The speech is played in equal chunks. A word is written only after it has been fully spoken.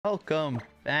Welcome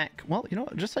back. Well, you know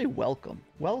what? Just say welcome.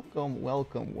 Welcome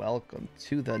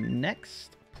to the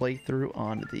next playthrough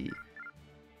on the...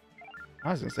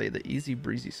 I was going to say the easy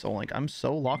breezy Soul Link. I'm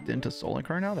so locked into Soul Link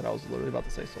right now that I was literally about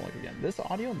to say Soul Link again. This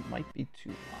audio might be too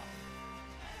loud.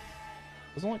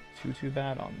 It doesn't look too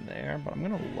bad on there, but I'm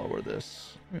going to lower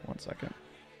this. Give me 1 second.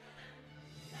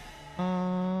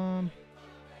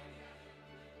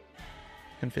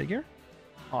 Configure?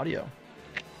 Audio.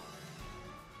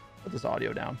 Put this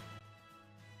audio down.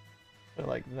 Put it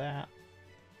like that.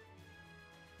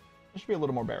 This should be a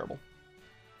little more bearable.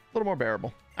 A little more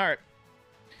bearable. Alright.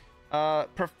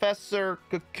 Professor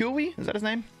Kukui? Is that his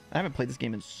name? I haven't played this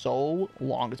game in so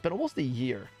long. It's been almost a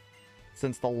year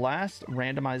since the last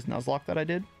randomized Nuzlocke that I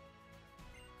did.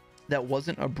 That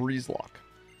wasn't a breeze lock.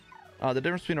 The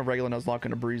difference between a regular Nuzlocke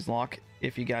and a breeze lock,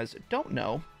 if you guys don't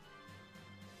know,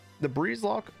 the breeze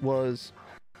lock was...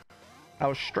 I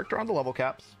was stricter on the level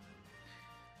caps.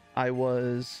 I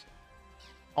was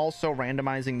also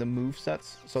randomizing the move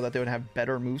sets so that they would have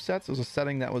better move sets. It was a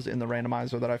setting that was in the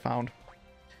randomizer that I found,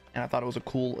 and I thought it was a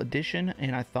cool addition,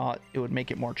 and I thought it would make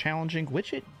it more challenging,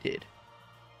 which it did.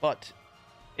 But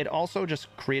it also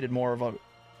just created more of a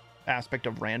aspect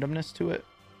of randomness to it,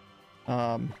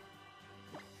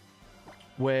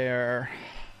 where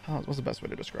what's the best way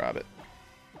to describe it?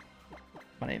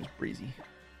 My name's Breezy.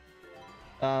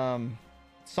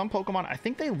 Some Pokemon, I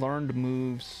think they learned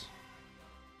moves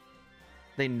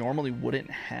they normally wouldn't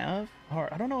have.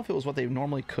 Or I don't know if it was what they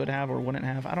normally could have or wouldn't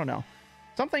have. I don't know.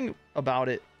 Something about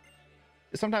it.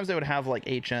 Sometimes they would have like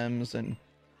HMs, and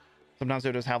sometimes they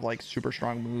would just have like super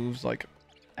strong moves like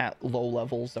at low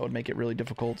levels that would make it really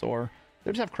difficult, or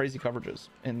they just have crazy coverages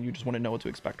and you just wouldn't know what to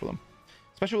expect with them.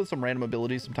 Especially with some random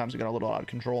abilities, sometimes it got a little out of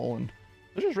control and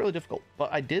it was just really difficult.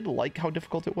 But I did like how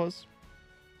difficult it was.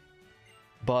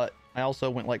 But I also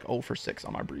went like 0 for 6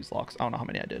 on my breeze locks. I don't know how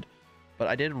many I did, but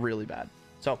I did really bad.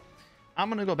 So I'm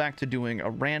going to go back to doing a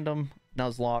random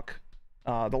Nuzlocke.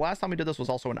 The last time we did this was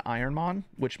also an Iron Mon,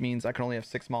 which means I can only have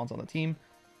 6 Mons on the team,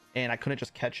 and I couldn't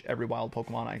just catch every wild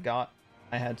Pokemon I got.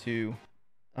 I had to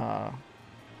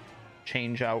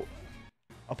change out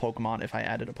a Pokemon if I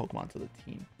added a Pokemon to the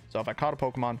team. So if I caught a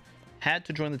Pokemon, had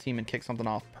to join the team and kick something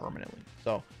off permanently.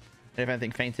 So if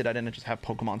anything fainted, I didn't just have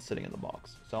Pokemon sitting in the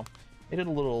box. So made it a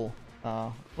little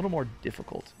more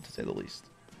difficult, to say the least.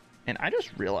 And I just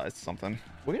realized something.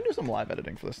 We're gonna do some live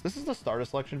editing for this. This is the starter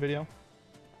selection video,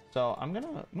 so I'm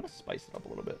gonna spice it up a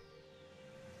little bit.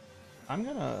 I'm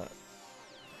gonna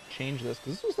change this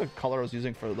because this was the color I was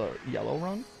using for the yellow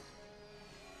run.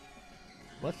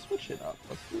 Let's switch it up.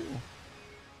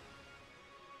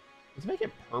 Let's make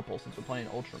it purple since we're playing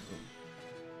Ultra Moon.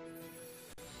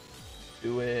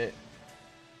 Do it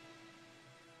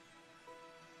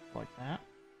like that.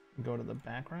 Go to the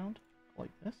background like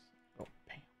this. Oh,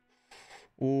 bam.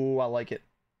 Ooh, I like it.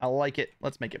 I like it.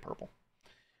 Let's make it purple.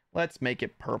 Let's make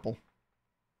it purple.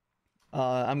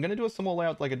 I'm gonna do a similar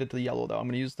layout like I did to the yellow though. I'm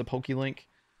gonna use the PokeLink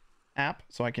app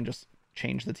so I can just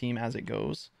change the team as it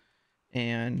goes,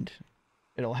 and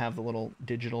it'll have the little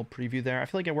digital preview there. I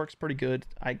feel like it works pretty good.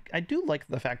 I do like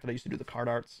the fact that I used to do the card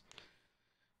arts.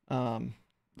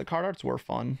 The card arts were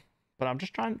fun, but I'm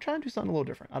just trying to do something a little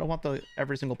different. I don't want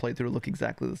every single playthrough to look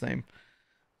exactly the same.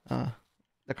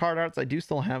 The card arts, I do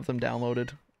still have them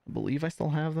downloaded. I believe I still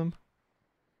have them.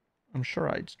 I'm sure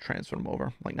I transferred them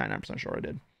over. Like 99% sure I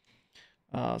did.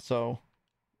 So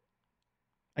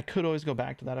I could always go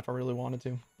back to that if I really wanted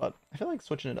to, but I feel like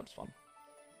switching it up is fun.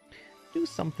 Do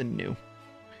something new.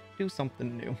 Do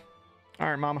something new. All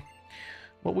right, mama.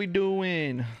 What we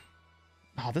doing?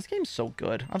 Oh, this game's so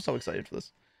good. I'm so excited for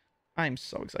this. I'm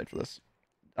so excited for this.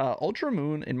 Ultra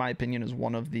Moon, in my opinion, is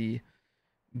one of the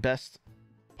best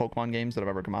Pokemon games that have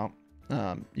ever come out.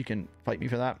 You can fight me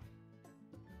for that,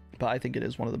 but I think it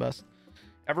is one of the best.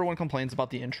 Everyone complains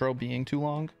about the intro being too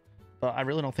long, but I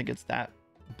really don't think it's that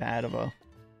bad of a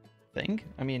thing.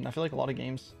 I mean, I feel like a lot of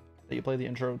games that you play, the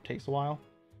intro takes a while.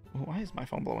 Why is my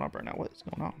phone blowing up right now? What is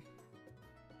going on?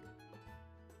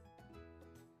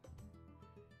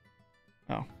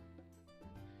 Oh.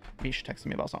 Mish texted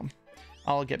me about something.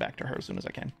 I'll get back to her as soon as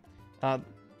I can. I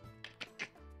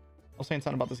was saying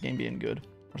something about this game being good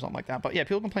or something like that. But yeah,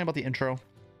 people complain about the intro,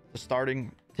 the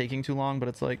starting taking too long, but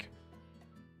it's like,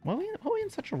 what are we in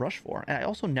such a rush for? And I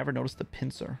also never noticed the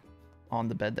pincer on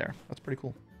the bed there. That's pretty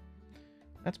cool.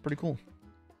 That's pretty cool.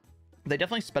 They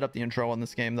definitely sped up the intro on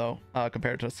this game though,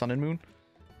 compared to Sun and Moon.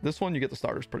 This one, you get the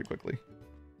starters pretty quickly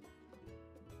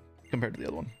compared to the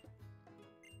other one.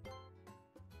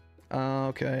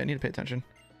 Okay, I need to pay attention.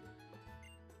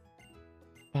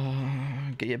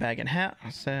 Get you a bag and hat. I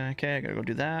say, okay, I gotta go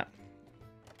do that.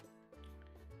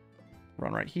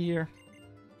 Run right here.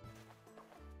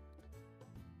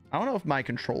 I don't know if my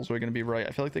controls are going to be right.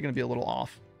 I feel like they're going to be a little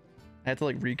off. I had to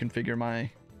like reconfigure my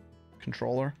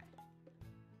controller.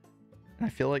 And I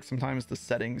feel like sometimes the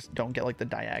settings don't get like the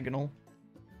diagonal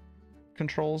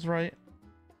controls right.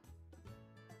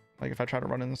 Like if I try to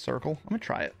run in the circle. I'm going to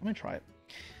try it.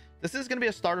 This is going to be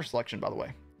a starter selection, by the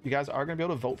way. You guys are going to be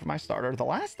able to vote for my starter.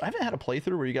 I haven't had a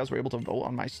playthrough where you guys were able to vote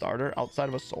on my starter outside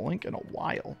of a Soul Link in a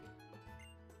while.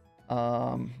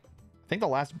 I think the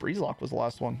last Breezelock was the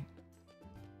last one.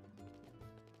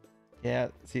 Yeah,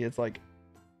 see, it's like,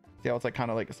 see how it's like kind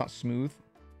of like, it's not smooth.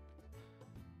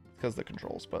 It's because of the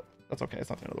controls, but that's okay. It's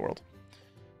not the end of the world.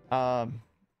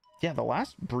 Yeah, the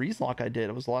last Breezelock I did,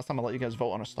 it was the last time I let you guys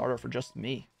vote on a starter for just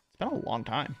me. It's been a long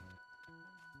time.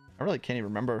 I really can't even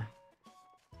remember.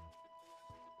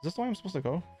 Is this the way I'm supposed to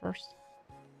go first?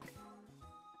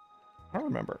 I don't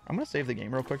remember. I'm going to save the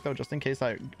game real quick, though, just in case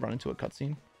I run into a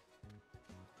cutscene.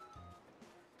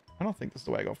 I don't think this is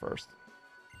the way I go first.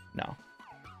 No.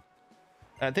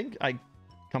 I think I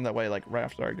come that way, like, right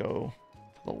after I go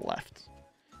to the left.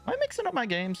 Am I mixing up my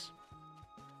games?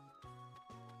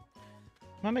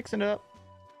 Am I mixing it up?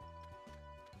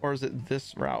 Or is it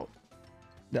this route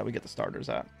that we get the starters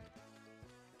at?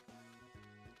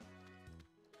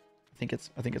 I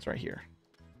think it's right here.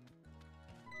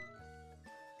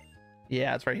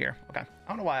 Yeah, it's right here. Okay. I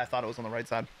don't know why I thought it was on the right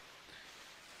side.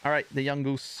 All right, the young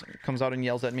goose comes out and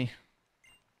yells at me.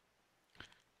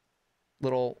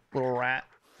 Little rat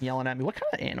yelling at me. What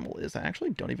kind of animal is that? I actually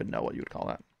don't even know what you would call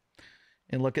that.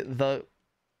 And look at the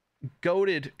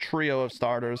goated trio of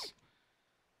starters.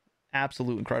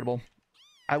 Absolute incredible.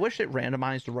 I wish it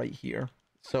randomized right here,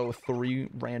 so 3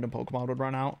 random Pokemon would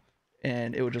run out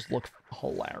and it would just look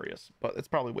hilarious. But it's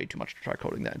probably way too much to try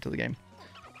coding that into the game.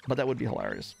 But that would be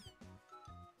hilarious.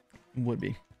 Would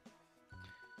be.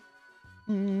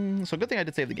 So good thing I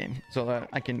did save the game so that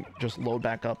I can just load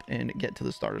back up and get to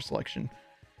the starter selection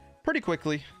pretty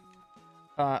quickly.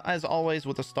 As always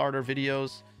with the starter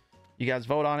videos, you guys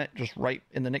vote on it. Just write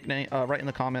in the nickname, write in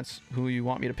the comments who you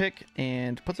want me to pick,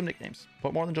 and put some nicknames.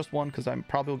 Put more than just one, because I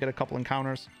probably will get a couple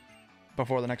encounters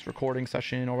before the next recording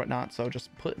session or whatnot. So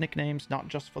just put nicknames, not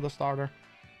just for the starter.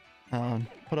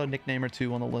 Put a nickname or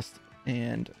 2 on the list,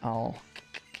 and I'll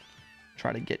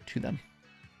try to get to them.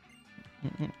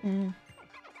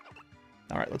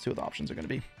 All right, let's see what the options are going to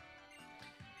be.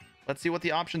 Let's see what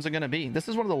the options are going to be. This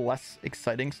is one of the less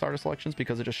exciting starter selections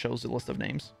because it just shows the list of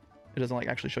names. It doesn't like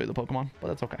actually show you the Pokemon, but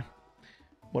that's okay.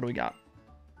 What do we got?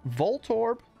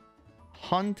 Voltorb,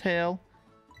 Huntail,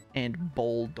 and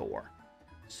Boldore.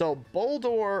 So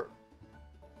Boldore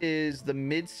is the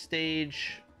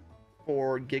mid-stage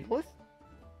for Gigalith.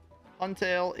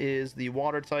 Huntail is the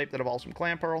water type that evolves from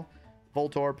Clamperl.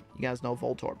 Voltorb, you guys know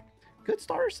Voltorb. Good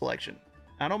starter selection.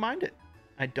 I don't mind it.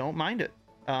 I don't mind it.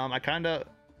 I kind of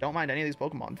don't mind any of these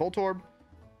Pokemon. Voltorb,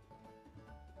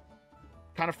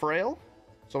 kind of frail,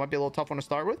 so it might be a little tough one to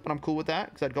start with, but I'm cool with that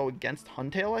because I'd go against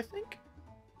Huntail, I think.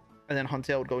 And then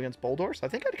Huntail would go against Boldore. So I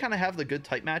think I'd kind of have the good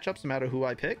type matchups no matter who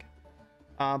I pick.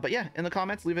 But yeah, in the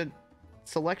comments, leave a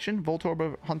selection,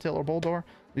 Voltorb, Huntail, or Boldore.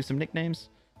 Leave some nicknames.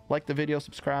 Like the video,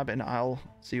 subscribe, and I'll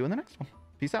see you in the next one.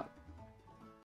 Peace out.